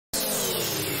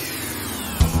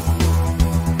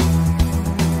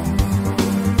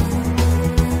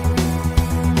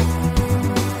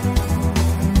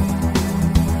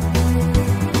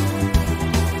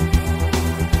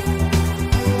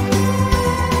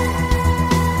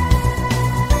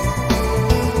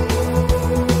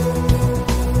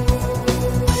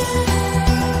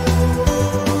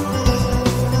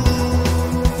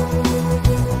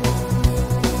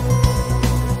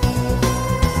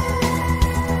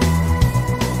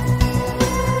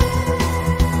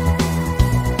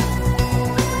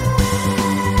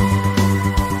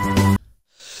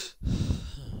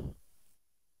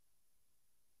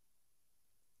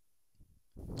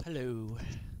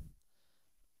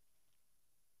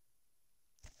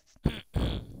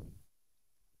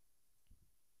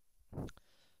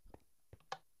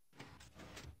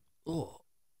Oh,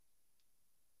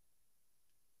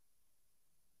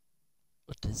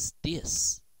 what is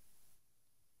this?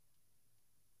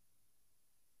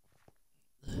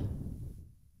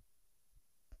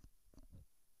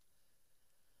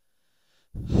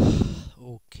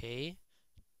 Okay.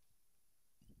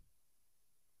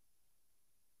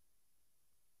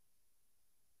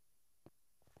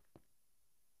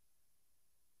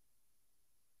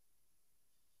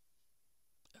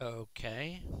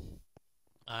 Okay.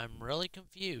 I'm really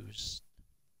confused.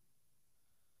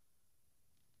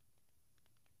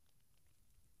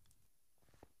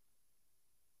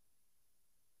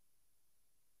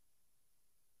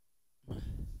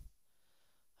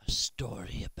 A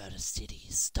story about a city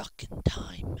stuck in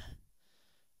time.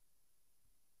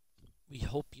 We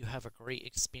hope you have a great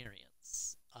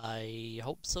experience. I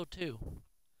hope so too.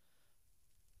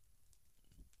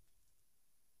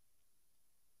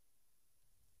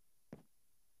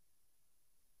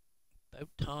 About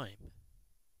time.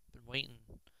 Been waiting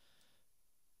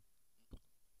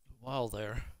a while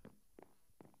there.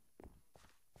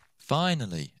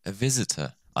 Finally, a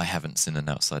visitor. I haven't seen an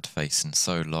outside face in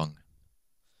so long.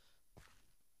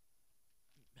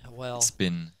 Well, It's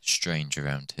been strange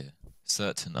around here.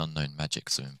 Certain unknown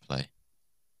magics are in play.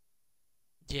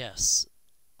 yes.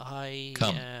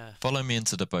 Come, follow me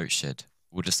into the boat shed.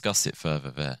 We'll discuss it further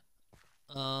there.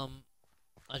 Um,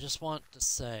 I just want to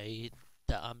say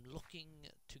that I'm looking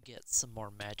to get some more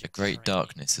magic A great training.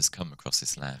 darkness has come across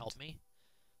this land. Help me?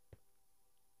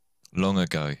 Long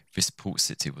ago, this port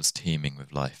city was teeming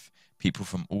with life. People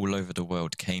from all over the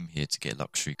world came here to get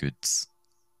luxury goods.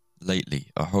 Lately,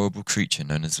 a horrible creature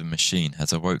known as the Machine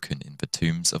has awoken in the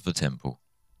tombs of the temple.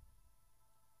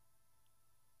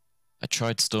 I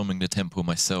tried storming the temple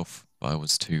myself, but I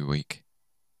was too weak.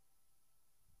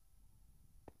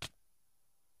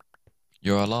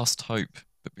 You're our last hope,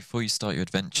 but before you start your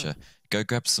adventure, go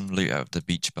grab some loot out of the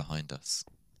beach behind us.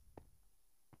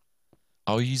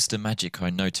 I'll use the magic I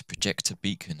know to project a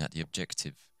beacon at the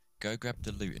objective. Go grab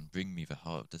the loot and bring me the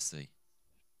heart of the sea.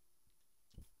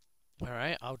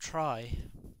 Alright, I'll try.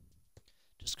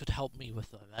 Just could help me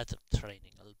with my magic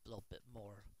training a little bit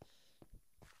more.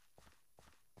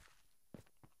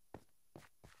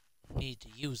 Need to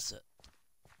use it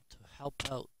to help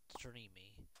out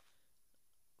Dreamy,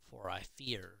 for I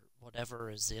fear whatever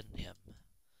is in him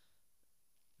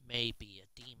may be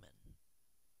a demon.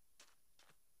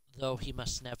 Though he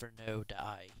must never know that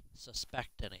I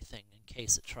suspect anything in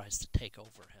case it tries to take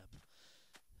over him.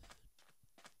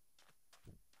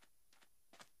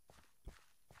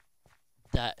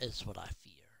 That is what I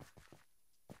fear.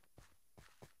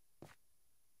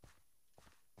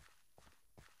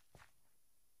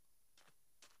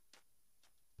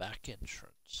 Back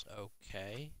entrance,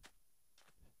 okay.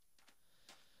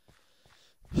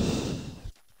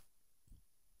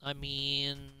 I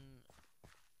mean,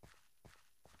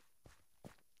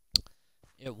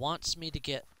 it wants me to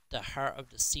get the heart of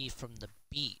the sea from the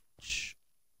beach,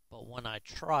 but when I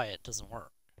try it doesn't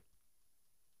work.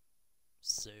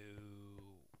 So,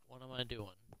 what am I doing?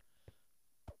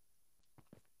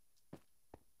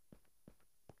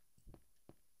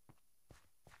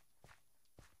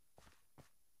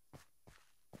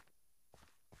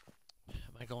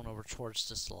 Am I going over towards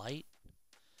this light?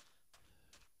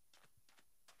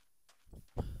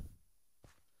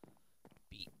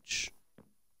 Beach.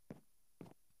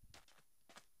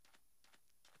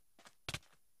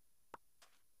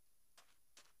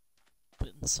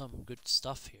 Getting some good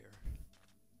stuff here.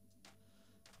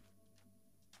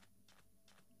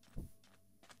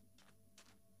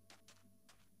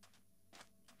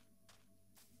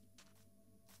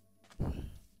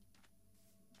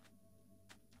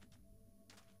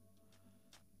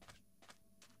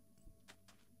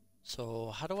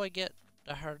 So, how do I get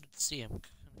the heart of the sea? I'm kind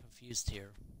of confused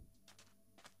here.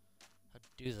 How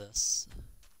to do this?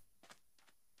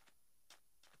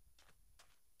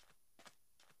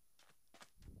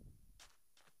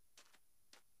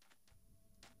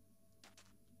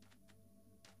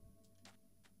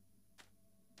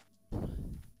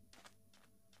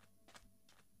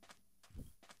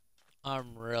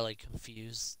 I'm really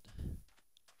confused.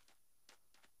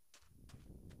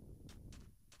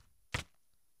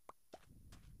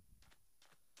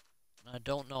 I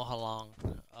don't know how long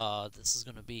this is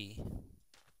gonna be.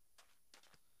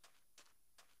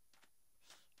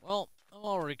 Well, I'm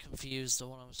already confused on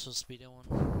what I'm supposed to be doing.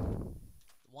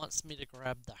 It wants me to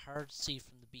grab the hard sea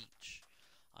from the beach.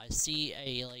 I see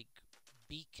a, like,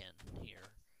 beacon here.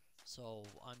 So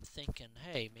I'm thinking,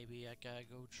 hey, maybe I gotta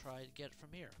go try to get it from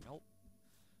here. Nope.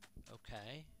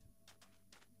 Okay.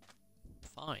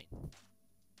 Fine.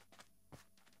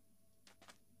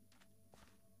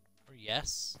 Or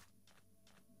yes.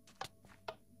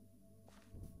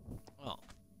 Oh.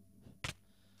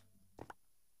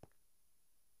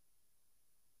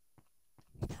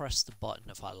 Press the button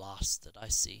if I lost it, I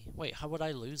see. Wait, how would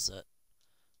I lose it?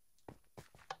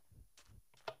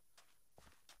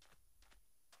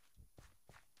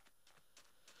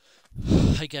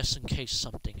 I guess in case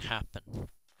something happened.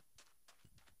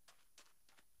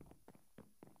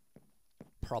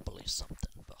 Probably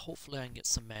something, but hopefully I can get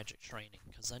some magic training,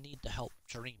 because I need to help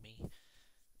Dreamy.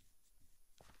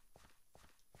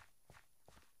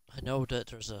 I know that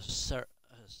there's a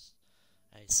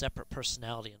separate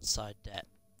personality inside that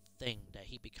thing that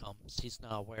he becomes. He's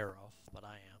not aware of, but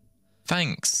I am.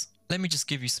 Thanks. Let me just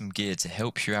give you some gear to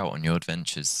help you out on your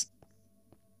adventures.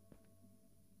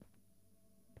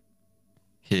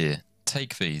 Here,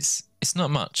 take these. It's not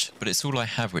much, but it's all I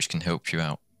have which can help you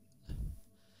out.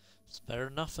 It's better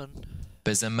than nothing.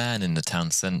 There's a man in the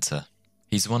town centre.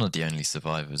 He's one of the only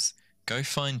survivors. Go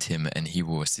find him and he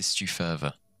will assist you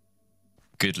further.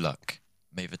 Good luck.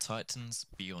 May the Titans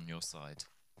be on your side.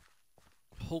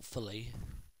 Hopefully.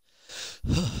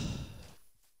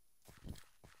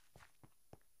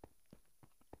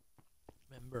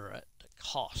 Remember at the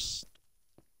cost.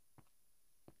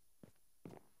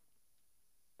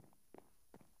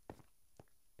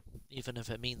 Even if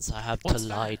it means I have to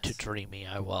lie to Dreamy,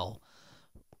 I will.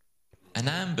 An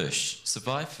ambush.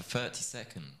 Survive for 30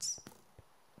 seconds.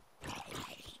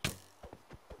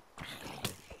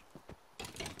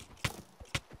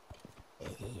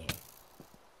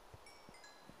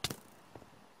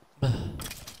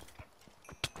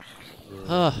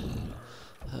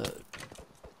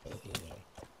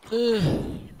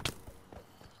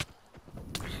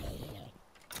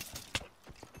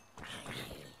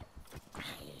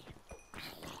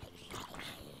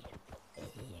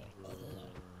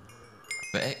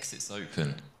 The exit's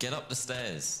open. Get up the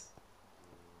stairs.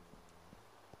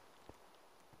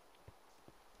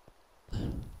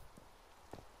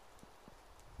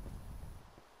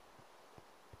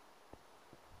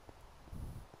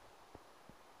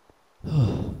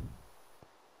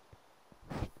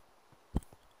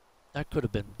 That could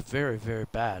have been very, very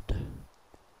bad.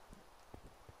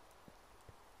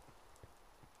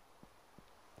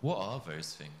 What are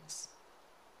those things?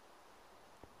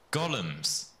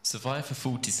 Golems. Survive for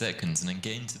 40 seconds and then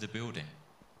get into the building.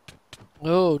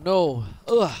 Oh no!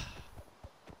 Ugh!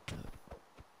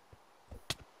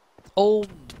 Oh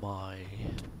my!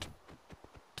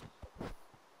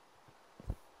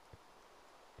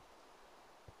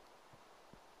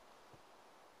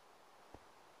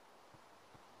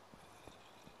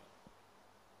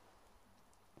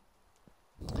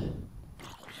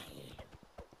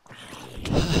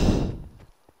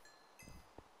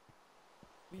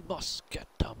 We must get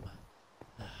them.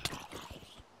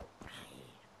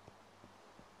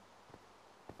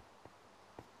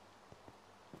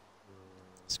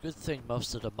 It's a good thing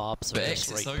most of the mobs are The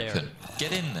just exit's right open. there.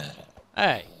 Get in there.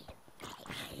 Hey!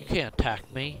 You can't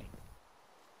attack me.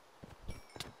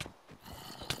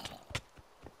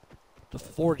 The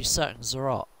 40 seconds are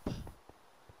up.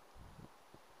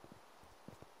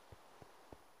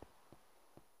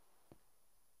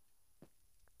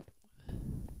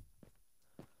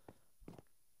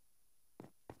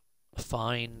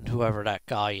 Find whoever that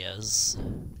guy is.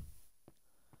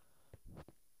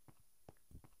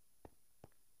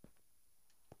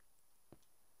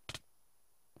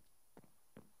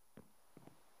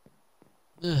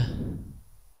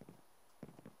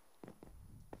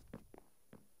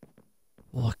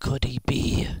 What could he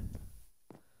be?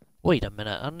 Wait a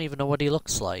minute, I don't even know what he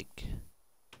looks like.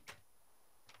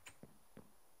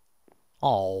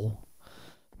 Oh.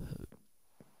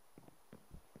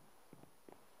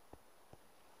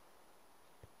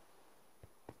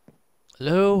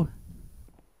 Hello?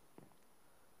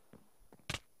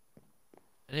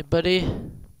 Anybody?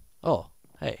 Oh,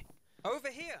 hey. Over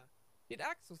here! Did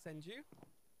Axel send you?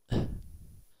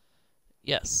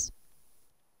 Yes.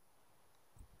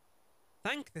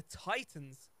 Thank the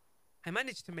Titans! I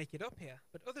managed to make it up here,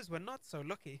 but others were not so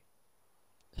lucky.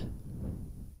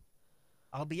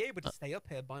 I'll be able to stay up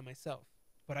here by myself,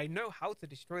 but I know how to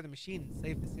destroy the machine and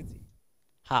save the city.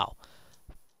 How?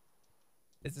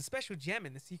 There's a special gem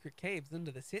in the secret caves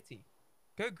under the city.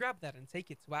 Go grab that and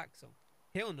take it to Axel.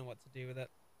 He'll know what to do with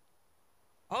it.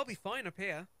 I'll be fine up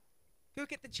here. Go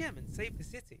get the gem and save the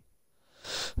city.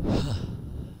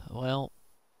 Well,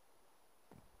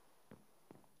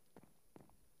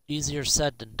 easier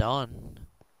said than done.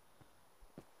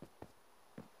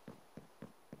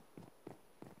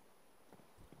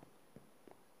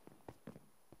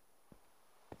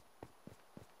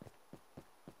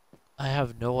 I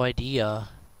have no idea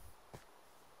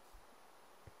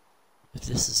if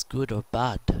this is good or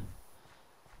bad.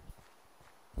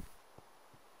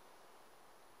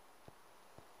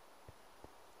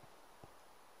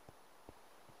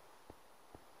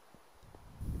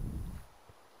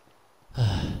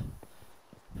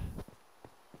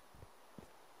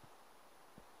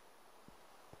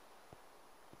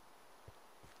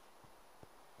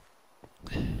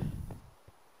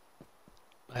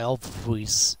 I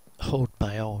always hold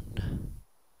my own.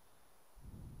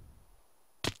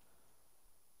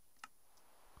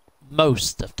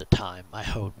 Most of the time, I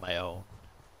hold my own.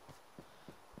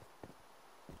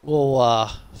 We'll,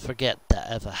 forget that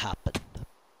ever happened.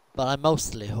 But I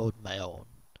mostly hold my own.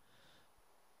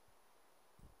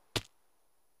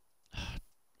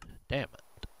 Damn it.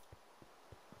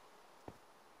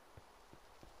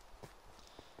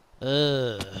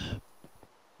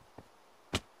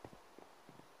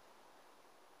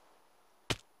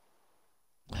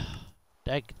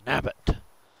 Dag nabbit.